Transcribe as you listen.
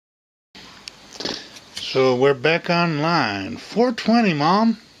So we're back online. 420,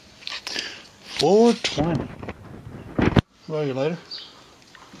 Mom. 420. Where are you later?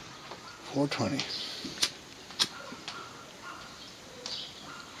 420.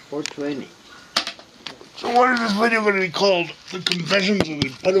 420. So what is this video going to be called? The Confessions of a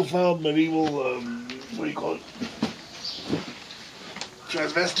Pedophile Medieval, what do you call it?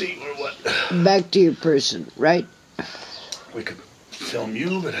 Transvestite or what? Back to your person, right? We could film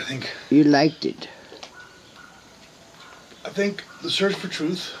you, but I think You liked it. the search for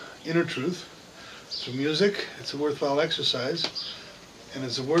truth, inner truth, through music, it's a worthwhile exercise, and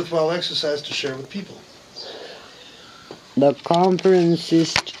it's a worthwhile exercise to share with people. The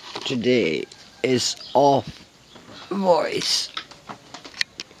conferencist today is off voice.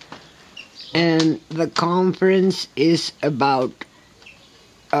 And the conference is about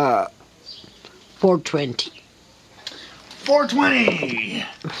 420. 420!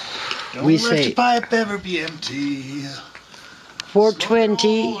 Don't We let say your pipe ever be empty.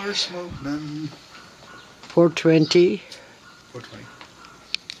 420. Smoke or smoke none. 420. 420.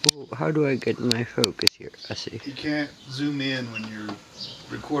 Oh, how do I get my focus here? I see. You can't zoom in when you're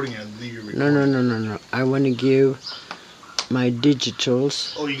recording it. Leave your recording. No. I want to give my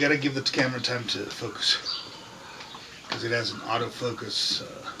digitals. Oh, you gotta give the camera time to focus. Because it has an autofocus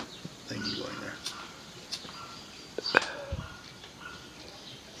thingy going there.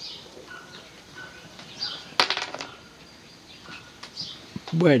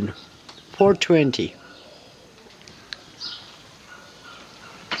 Bueno, 420.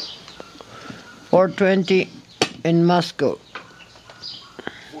 420 in Moscow.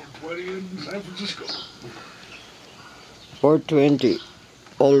 420 in San Francisco. 420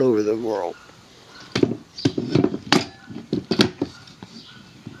 all over the world.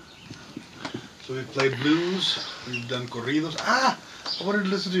 So we've played blues, we've done corridos. I wanted to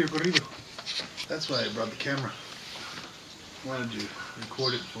listen to your corrido. That's why I brought the camera. I wanted to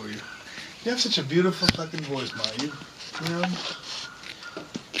record it for you. You have such a beautiful fucking voice, Ma. You know?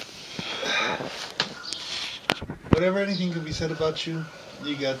 Whatever anything can be said about you,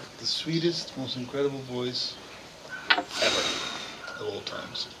 you got the sweetest, most incredible voice ever of all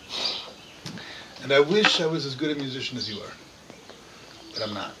times. And I wish I was as good a musician as you are. But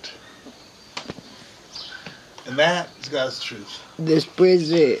I'm not. And that is God's truth. Después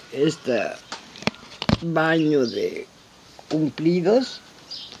de este baño de cumplidos,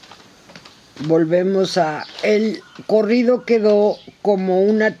 volvemos a... El corrido quedó como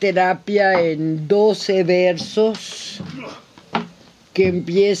una terapia en 12 versos que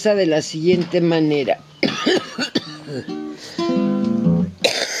empieza de la siguiente manera.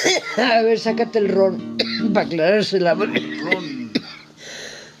 A ver, sácate el ron para aclararse la voz. Ron.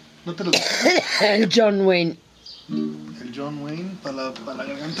 No te lo... El John Wayne. El John Wayne para la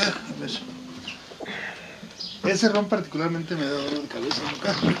garganta. A ver. Ese ron particularmente me da dolor de cabeza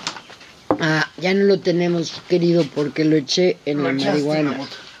nunca. Ya no lo tenemos, querido, porque lo eché en la Lo echaste en la marihuana.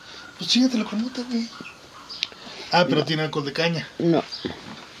 mota. Pues chingatelo con mota, güey. Pero tiene alcohol de caña. No.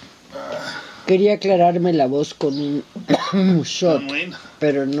 Quería aclararme la voz con un shot, John Wayne.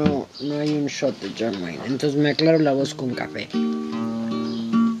 pero no hay un shot de John Wayne. Entonces me aclaro la voz con café.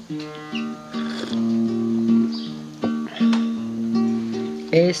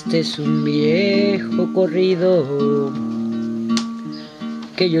 Este es un viejo corrido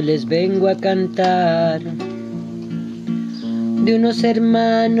que yo les vengo a cantar, de unos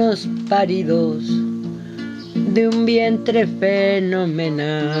hermanos paridos de un vientre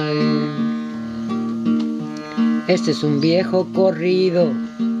fenomenal. Este es un viejo corrido,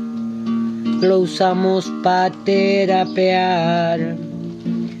 lo usamos para terapear.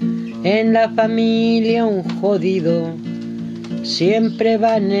 En la familia un jodido siempre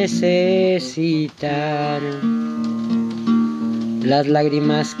va a necesitar. Las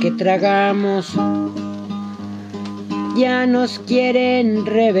lágrimas que tragamos ya nos quieren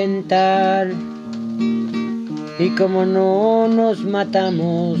reventar. Y como no nos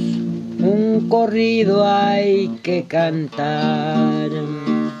matamos, un corrido hay que cantar.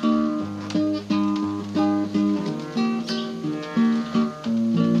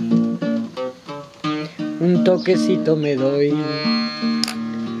 Un toquecito me doy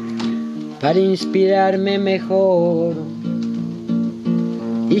para inspirarme mejor.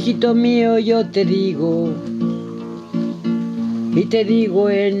 Hijito mío, yo te digo, y te digo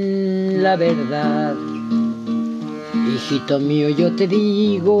en la verdad. Hijito mío, yo te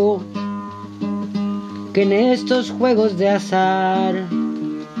digo que en estos juegos de azar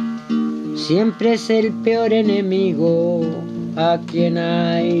siempre es el peor enemigo a quien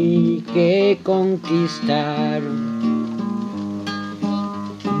hay que conquistar.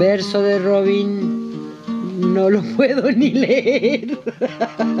 Verso de Robin no lo puedo ni leer.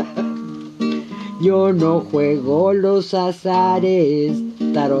 Yo no juego los azares,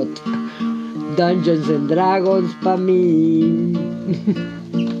 tarot, Dungeons and Dragons pa' mí.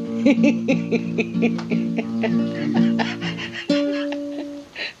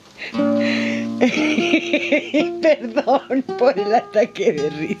 Perdón por el ataque de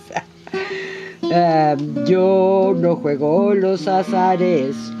risa. Yo no juego los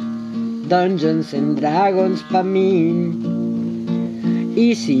azares, Dungeons and Dragons pa' mí.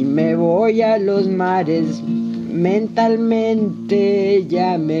 Y si me voy a los mares, mentalmente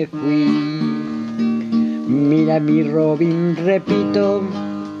ya me fui. Mira mi Robin, repito,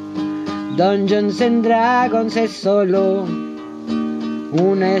 Dungeons and Dragons es solo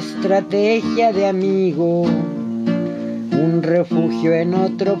una estrategia de amigo, un refugio en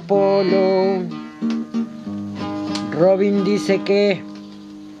otro polo. Robin dice que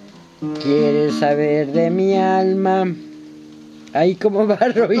quiere saber de mi alma. Ahí cómo va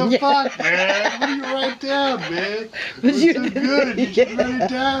Robin. What the fuck, man? What do you write down, man? It's so good. You should write it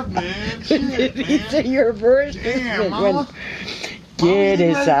down, man. Shit, Dice man. your verse. Damn, Bueno, mama.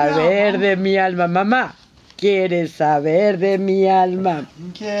 quiere Mama, saber mama. de mi alma, mamá. Quiere saber de mi alma.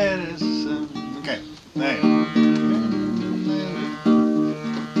 ¿Quieres? Okay. There.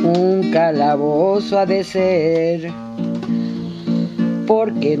 Un calabozo ha de ser,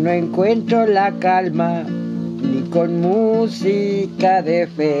 porque no encuentro la calma ni con música de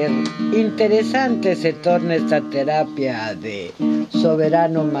Fer. Interesante se torna esta terapia de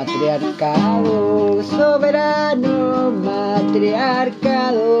soberano matriarcado, soberano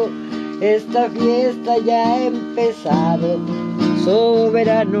matriarcado. Esta fiesta ya ha empezado,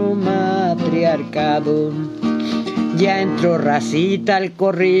 soberano matriarcado. Ya entró racita al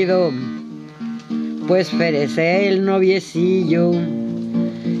corrido, pues Fer es el noviecillo.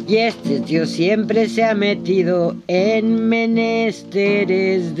 Y este tío siempre se ha metido en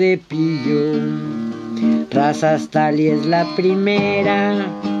menesteres de pillo. Razas Tali es la primera,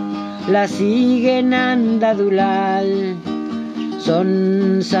 la siguen Andadulal.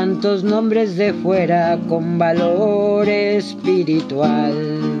 Son santos nombres de fuera con valor espiritual.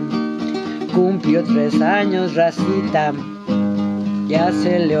 Cumplió 3 años racita, ya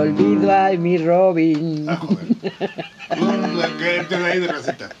se le olvidó a mi Robin. Ah, joder. Te la de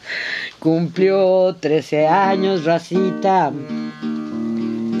racita. Cumplió 13 años racita,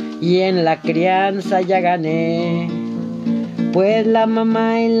 y en la crianza ya gané, pues la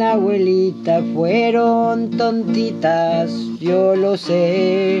mamá y la abuelita fueron tontitas, yo lo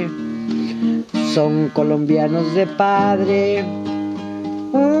sé. Son colombianos de padre,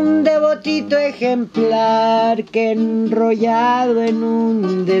 un devotito ejemplar que enrollado en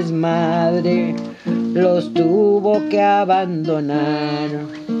un desmadre los tuvo que abandonar.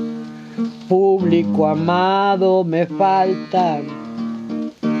 Público amado me falta.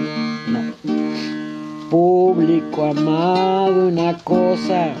 No. Público amado, una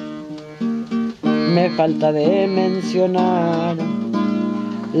cosa me falta de mencionar.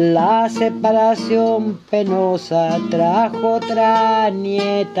 La separación penosa trajo otra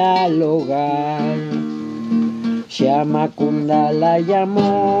nieta al hogar. Shyamakunda la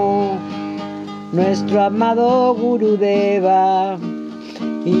llamó nuestro amado Gurudeva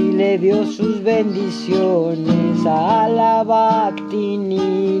y le dio sus bendiciones a la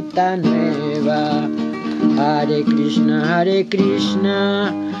Bhaktinita nueva. Hare Krishna,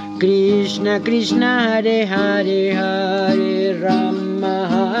 Krishna Krishna, Hare Hare, Hare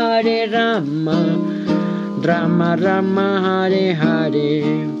Rama, Rama Rama, Hare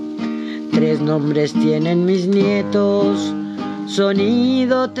Hare. 3 nombres tienen mis nietos,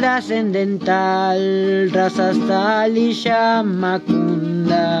 sonido trascendental, Razas Tali,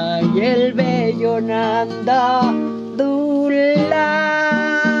 Shyamakunda y el bello Nanda Dulal.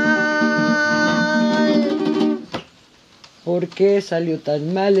 ¿Por qué salió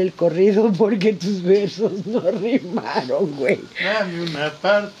tan mal el corrido? Porque tus versos no rimaron, güey. Dame una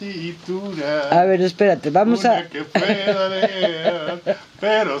partitura. A ver, espérate, vamos una a... que pueda leer,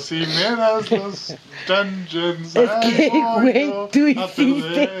 pero si me das los dungeons, Es que, güey, tú a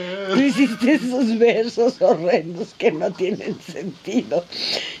perder. hiciste esos versos horrendos que no tienen sentido.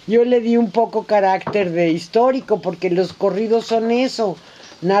 Yo le di un poco carácter de histórico, porque los corridos son eso,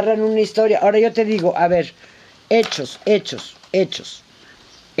 narran una historia. Ahora yo te digo, a ver, hechos.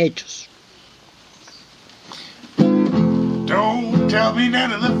 Don't tell me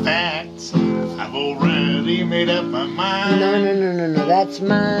none of the facts. I've already made up my mind. No, that's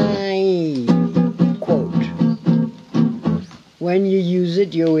my quote. When you use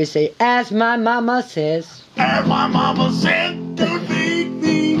it, you always say, as my mama says. As my mama said, don't make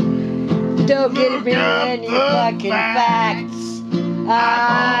me. Don't give me any fucking facts.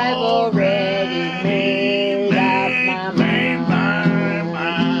 I've already made up my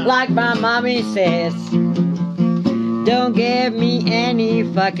mind. Like my mommy says, don't give me any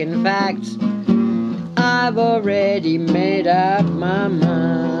fucking facts. I've already made up my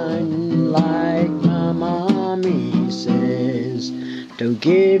mind. Like my mommy says, don't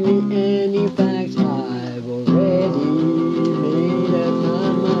give me any facts. I've already made up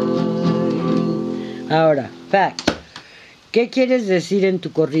my mind. Ahora, facts. ¿Qué quieres decir en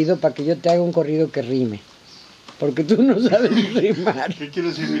tu corrido para que yo te haga un corrido que rime? Porque tú no sabes rimar. ¿Qué quiere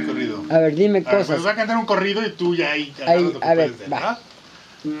decir mi corrido? A ver, dime cosas. Pues voy a cantar un corrido y tú ya ahí. A ver, va.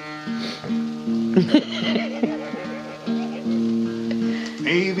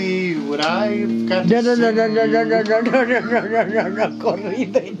 Maybe what I've got No, to no, no, say. no, no, no, no, no, no, no, no, no, no,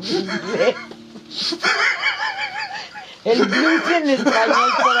 corrido en inglés. El blues en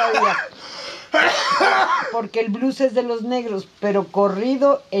español todavía. Porque el blues es de los negros, pero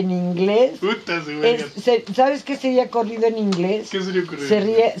corrido en inglés. Puta, se ve. ¿Sabes qué sería corrido en inglés? ¿Qué sería corrido?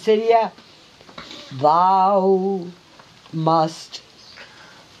 Sería Thou must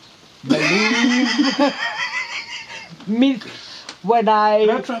believe me when I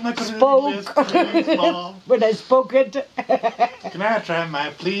Can I try my corrido spoke. en inglés, please, Mom? When I spoke it. Can I try my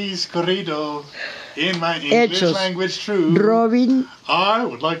please corrido in my English Hechos. language true? Robin, I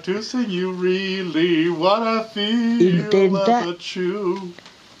would like to sing you really what I feel Intenta. about you.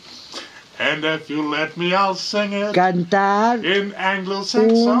 And if you let me, I'll sing it cantar in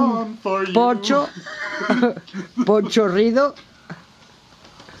Anglo-Saxon for you. pocho, pochorrido.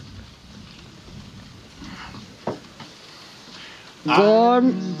 Con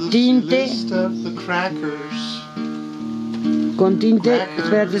I'm the tinte. list of the crackers. Con tinte,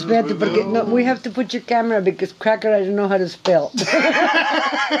 espérate, porque no, we have to put your camera because cracker I don't know how to spell.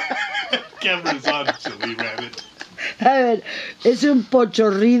 Camera's on, silly rabbit. A ver, es un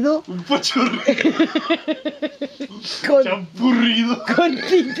pochorrido Un pochorrido. con, Champurrido. con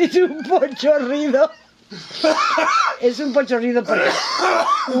tinte, es un pochorrido. Es un pochorrido porque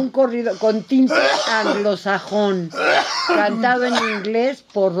un corrido con tinte anglosajón, cantado en inglés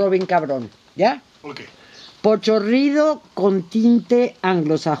por Robin Cabrón, ¿ya? Okay. Pochorrido con tinte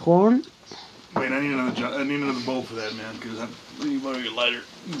anglosajón. Wait, I need another bowl for that, man, because I need more of your lighter.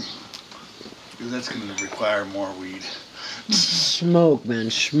 Because that's going to require more weed. Smoke,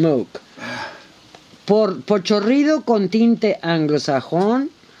 man, smoke. Pochorrido con tinte anglosajón,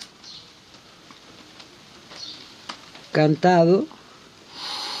 cantado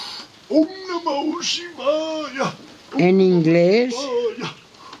Om Namo Shivaya. en inglés Shivaya.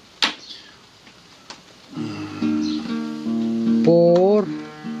 por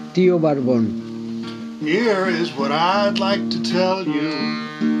Tío Barbón. Here is what I'd like to tell you.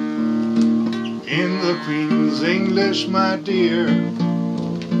 In the Queen's English, my dear,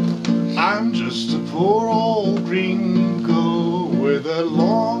 I'm just a poor old gringo with a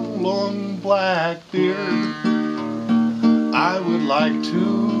long, long black beard. I would like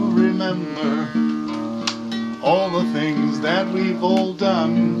to remember all the things that we've all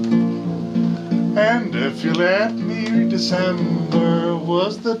done. And if you let me, December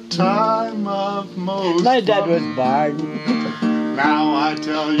was the time of most My dad was fun. born. Now I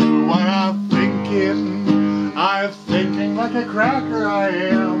tell you what I'm thinking. I'm thinking like a cracker I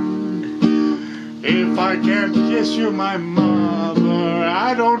am. If I can't kiss you, my mother,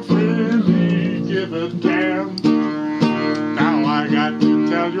 I don't really give a damn. Now I got to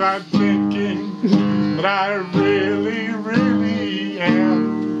tell you I'm thinking, but I really, really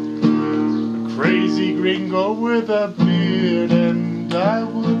am. A crazy gringo with a beard, and I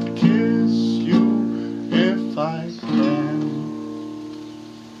would kiss you if I can.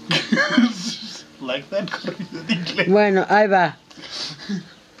 Like that corrido de inglés. Bueno, ahí va,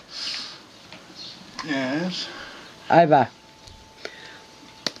 Yes. ahí va.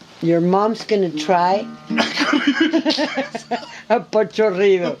 Your mom's gonna try a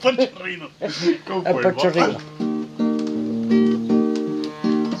pochorrido. Pochorrido. Go A for it, pochorrido.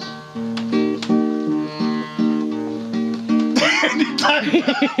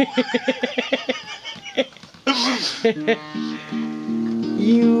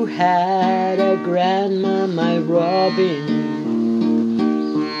 You had a grandma, my Robin,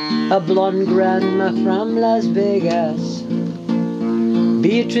 a blonde grandma from Las Vegas.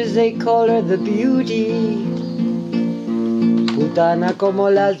 Beatrice, they call her the beauty. Putana como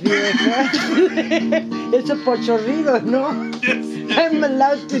las viejas. It's a pochorrido, no? Yes, I'm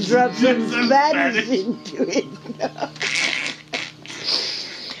allowed to drop some Yes, Spanish Spanish. into it.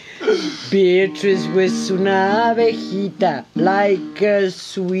 Beatrice was una abejita, like a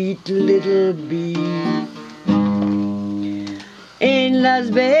sweet little bee. En Las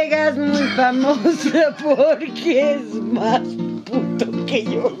Vegas muy famosa porque es más puto que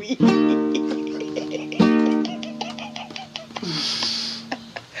yo vi.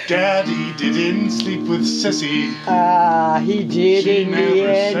 Daddy didn't sleep with Sissy. He did She in the never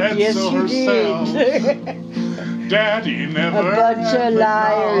end. said Yes, so he herself. did. Daddy never. A bunch of ever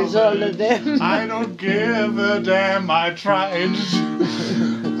liars, all of bothered. them. I don't give a damn. I tried.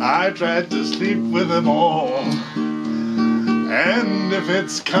 I tried to sleep with them all. And if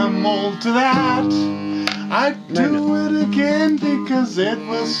it's come all to that, I'd do it again because it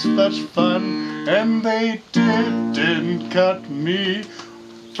was such fun. And they didn't cut me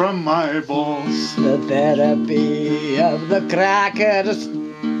from my balls. The therapy of the crackers.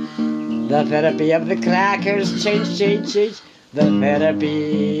 The therapy of the crackers. Change, change, change. The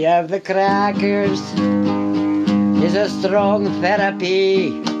therapy of the crackers is a strong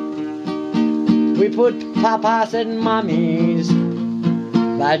therapy. We put papas and mommies,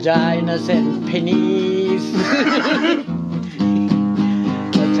 vaginas and pennies.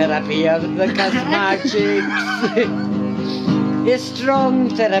 The therapy of the cosmetics is strong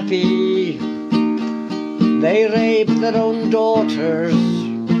therapy. They rape their own daughters.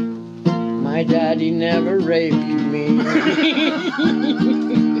 My daddy never raped me.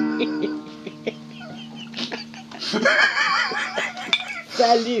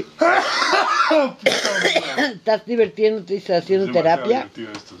 Salud. ¿Estás divirtiéndote y haciendo terapia?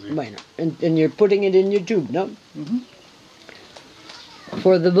 Esto, sí. Bueno, and you're putting it in YouTube, no? Mm-hmm.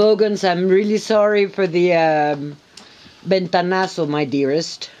 For the Vogans, I'm really sorry for the ventanazo, my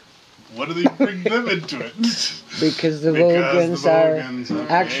dearest. What do they bring them into it? Because the Because Vogans the are Vogans, okay,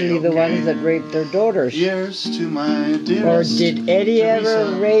 actually the okay. ones that raped their daughters. Here's to my Or dearest did Eddie ever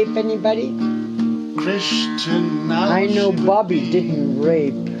Teresa. rape anybody? Christian, now I know she would Bobby be. didn't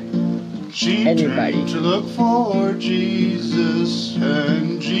rape. She anybody. turned to look for Jesus,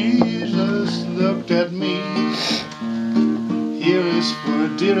 and Jesus looked at me. Here is for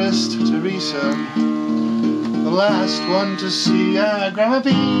dearest Teresa, the last one to see Grandma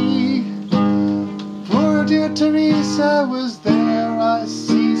B. Poor dear Teresa was there, I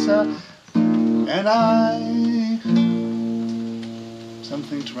sees her, and I...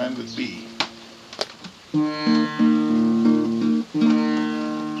 Something to rhyme with B.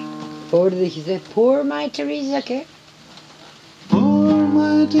 Or dijiste, poor my Teresa, ¿qué? Poor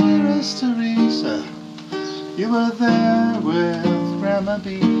my dearest Teresa, you were there with Grandma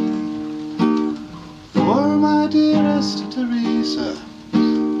B. Poor my dearest Teresa,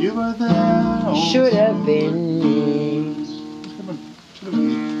 you were there. Should have been me. Should have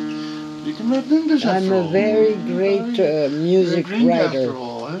been. You can write in English after I'm a all. very great music You're a Greek writer. after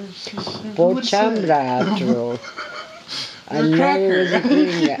all. Pochambra after all. I never was a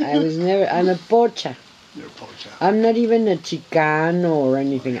gringa. I was never. I'm a pocha. You're a pocha. I'm not even a Chicano or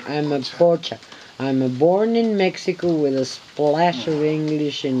anything. I'm a pocha. I'm born in Mexico with a splash of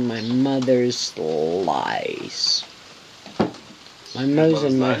English in my mother's lies. My mother's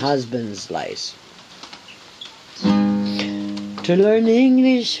and my lies? husband's lies. To learn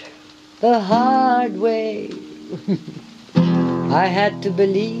English the hard way, I had to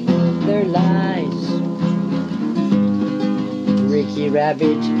believe their lies. Ricky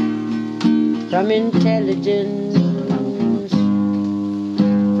Rabbit from intelligence.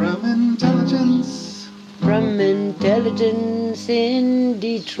 From intelligence in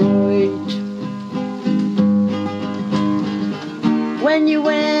Detroit. When you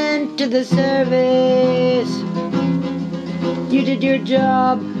went to the service, you did your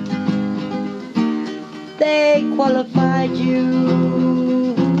job. They qualified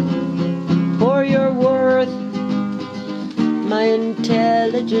you for your worth. My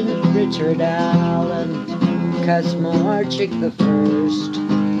intelligent Richard Allen, Kosmarchik the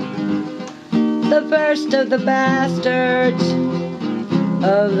first of the bastards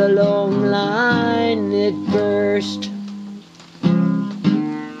of the long line it burst.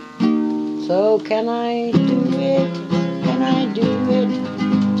 So can I do it? Can I do it?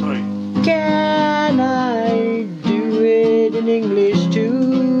 Sorry. Can I do it in English too?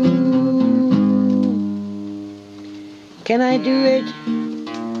 Can I do it?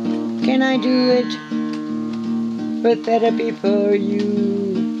 Can I do it for therapy for you?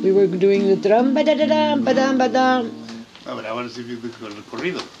 We were doing the drum, ba-da-da-dum, ba-dum, ba-dum. No, but I want to see if you could go to the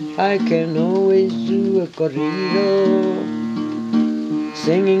corrido. I can always do a corrido,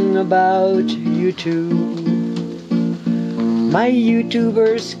 singing about you two, my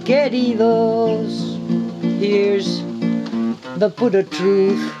YouTubers queridos. Here's the put of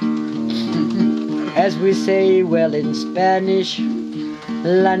truth. As we say, well, in Spanish,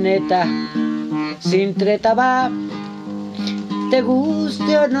 la neta, sin treta va, te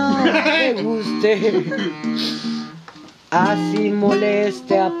guste o no te guste, así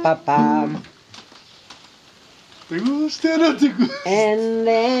moleste a papá. ¿Te gusta o no te gusta? And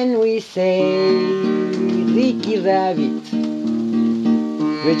then we say, Ricky Rabbit,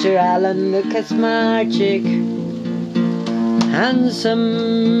 Richard Allen, Lucas Marchick,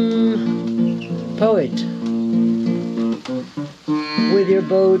 handsome poet, with your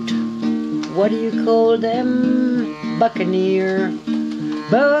boat, what do you call them? Buccaneer.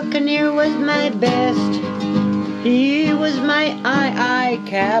 Buccaneer was my best. He was my aye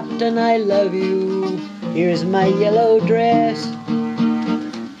captain, I love you. Here's my yellow dress.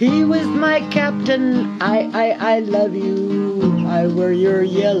 He was my captain, I love you. I wear your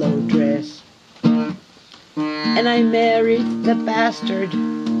yellow dress. And I married the bastard,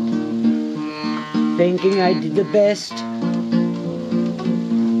 thinking I did the best.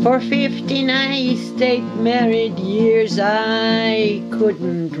 For 15 I stayed married years, I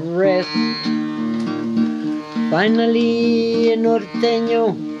couldn't rest. Finally, a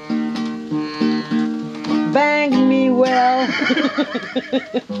norteño banged me well.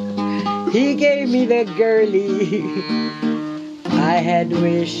 He gave me the girlie I had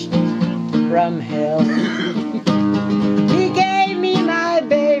wished from hell. He gave me my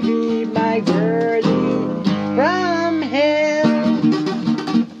baby, my girlie from hell.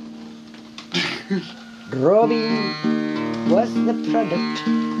 Robbie was the product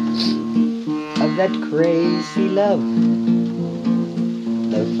of that crazy love.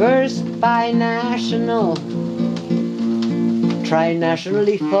 The first binational,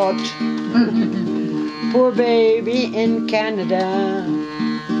 trinationally thought. Poor baby in Canada,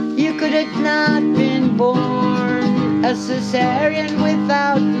 you could have not been born. A cesarean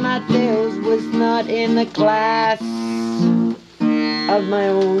without Mateos was not in the class of my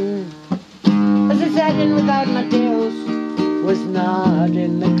own. A cesarean without Mateos was not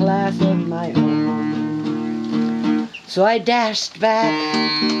in the class of my own. So I dashed back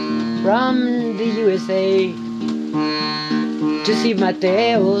from the USA to see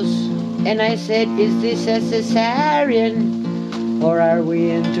Mateos, and I said, is this a cesarean, or are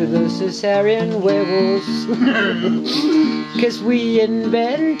we into the cesarean huevos? 'Cause we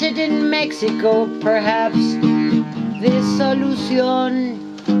invented in Mexico, perhaps, this solution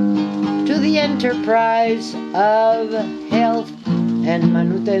to the enterprise of health and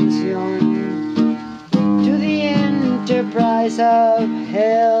manutención. To the enterprise of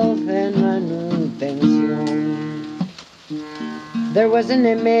health and manutención. There was an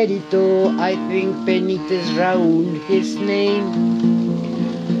emerito, I think Benitez Raúl, his name.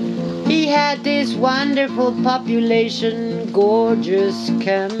 He had this wonderful population, gorgeous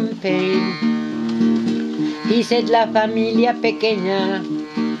campaign. He said, la familia pequeña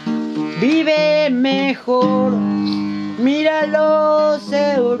vive mejor. Mira los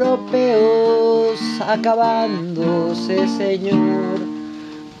europeos acabándose, señor.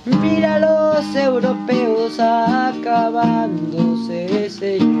 Mira los europeos acabándose,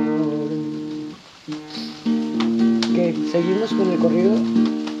 señor. ¿Qué? ¿Seguimos con el corrido?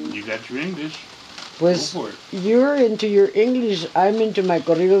 You got your English. Pues, Go for it. you're into your English, I'm into my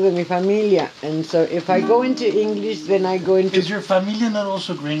corrido de mi familia. And so if I go into English, then I go into... Is your familia not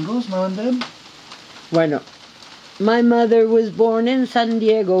also gringos now and then? Bueno, my mother was born in San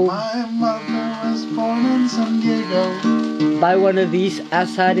Diego. My mother was born in San Diego. By one of these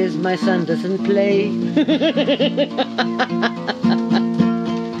azares, my son doesn't play.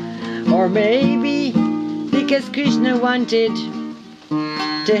 Or maybe because Krishna wanted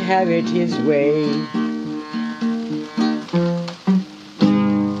to have it his way.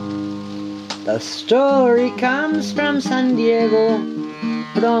 The story comes from San Diego,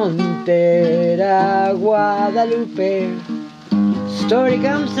 frontera Guadalupe. Story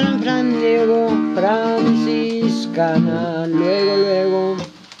comes from San Diego, franciscana, luego.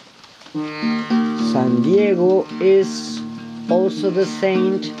 San Diego is also the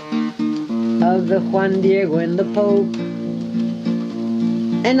saint of the Juan Diego and the Pope.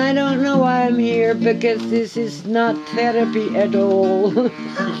 And I don't know why I'm here, because this is not therapy at all.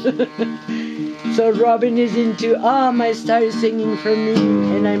 So Robin is into, my star is singing for me,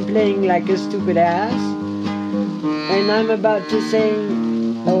 and I'm playing like a stupid ass. And I'm about to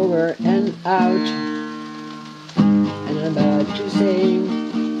sing over and out. And I'm about to sing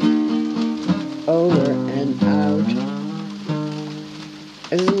over and out.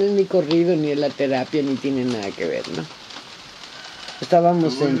 Eso no es ni corrido, ni la terapia, ni tiene nada que ver, ¿no?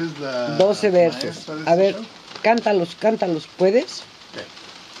 Estábamos ¿Tú en eres la 12 versos. maestra de A este ver, show? cántalos, ¿puedes? Okay.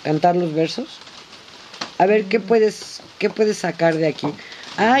 ¿Cantar los versos? A ver, ¿qué puedes sacar de aquí?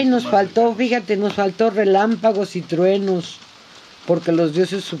 Ay, nos faltó, fíjate, nos faltó relámpagos y truenos. Porque los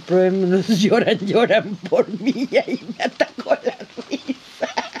dioses supremos lloran por mí. Y ahí me atacó la risa.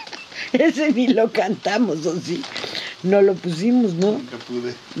 Ese ni lo cantamos, ¿o sí? No lo pusimos, ¿no? Nunca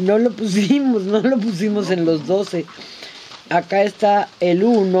pude. No lo pusimos en los 12. Acá está el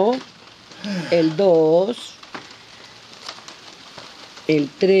 1, el 2, el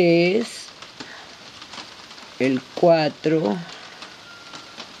 3, el 4,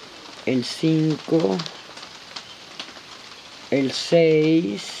 el 5, el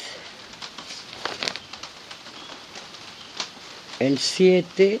 6, el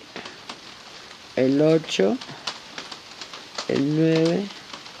 7, el 8, el 9,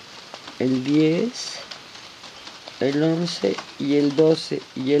 el 10, el 11 y el 12.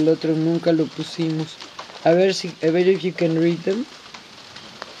 Y el otro nunca lo pusimos. A ver if you can read them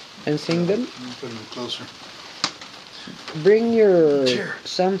and sing them. Put them closer. Bring your Chair.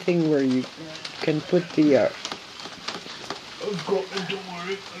 something where you can put the... Don't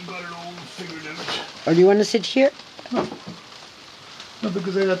worry, I got it all figured out. or do you want to sit here? No,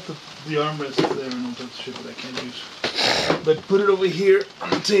 because I got the armrest there and all that shit that I can't use. But put it over here on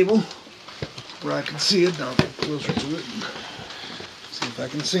the table where I can see it. Now I'll get closer to it and see if I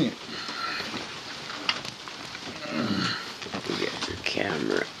can see it. Get your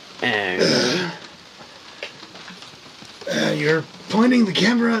camera angle. You're pointing the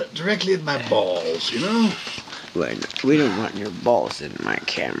camera directly at my balls, you know? Well, we don't want your balls in my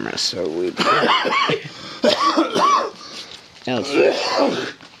camera, so we... Elsewhere.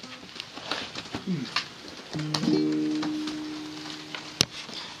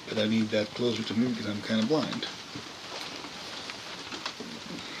 But I need that closer to me because I'm kind of blind.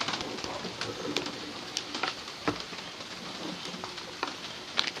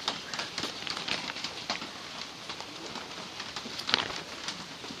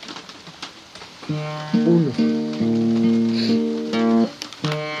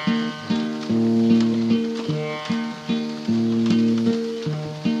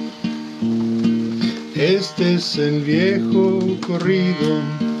 Este es el viejo corrido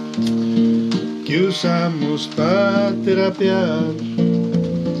que usamos para terapiar.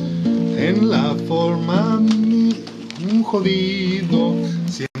 En la forma un jodido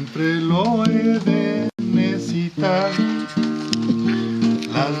siempre lo he de necesitar.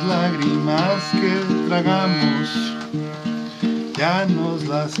 Las lágrimas que tragamos ya nos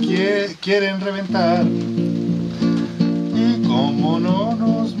las quieren reventar. Y como no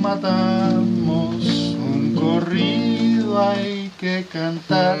nos matamos, un corrido hay que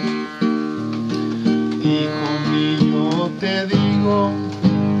cantar. Hijo mío, te digo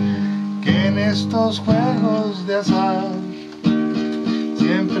que en estos juegos de azar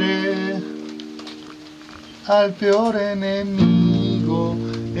siempre al peor enemigo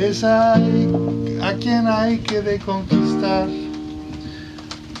es a quien hay que de conquistar.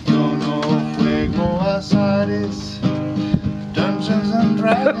 Yo no juego azares, Dungeons and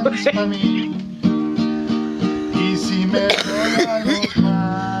Dragons para mí. Y si me voy a los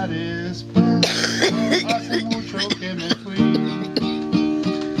mares, pues no hace mucho que me fui.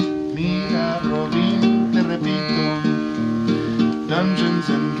 Mira, Robin, te repito, Dungeons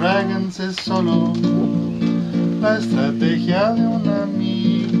and Dragons es solo la estrategia de un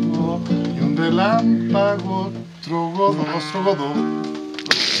amigo y un relámpago ostrogodo.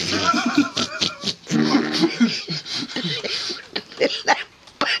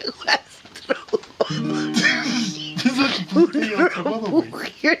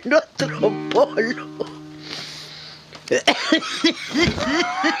 Un otro polo.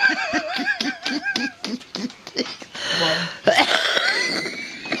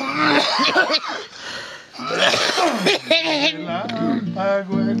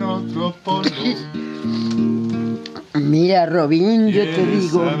 Relámpago en otro polo. Mira, Robin, yo te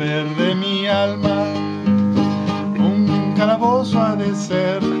digo. Saber de mi alma, un calabozo ha de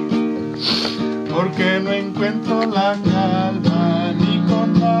ser, porque no encuentro la calma ni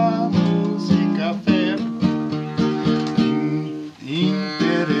con la música fer.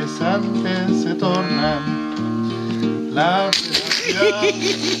 Interesantes se tornan las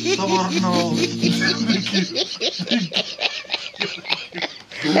gracias soborno.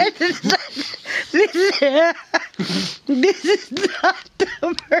 This is not the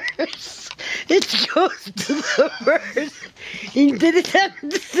verse. It goes to the verse.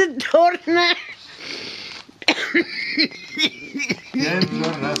 Interesante se torna.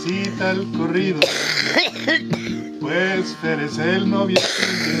 Dentro racita el corrido, pues Fer es el novio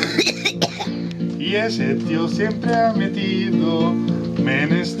tuyo, y ese tío siempre ha metido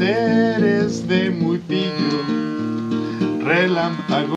menesteres de muy pillo, relámpago.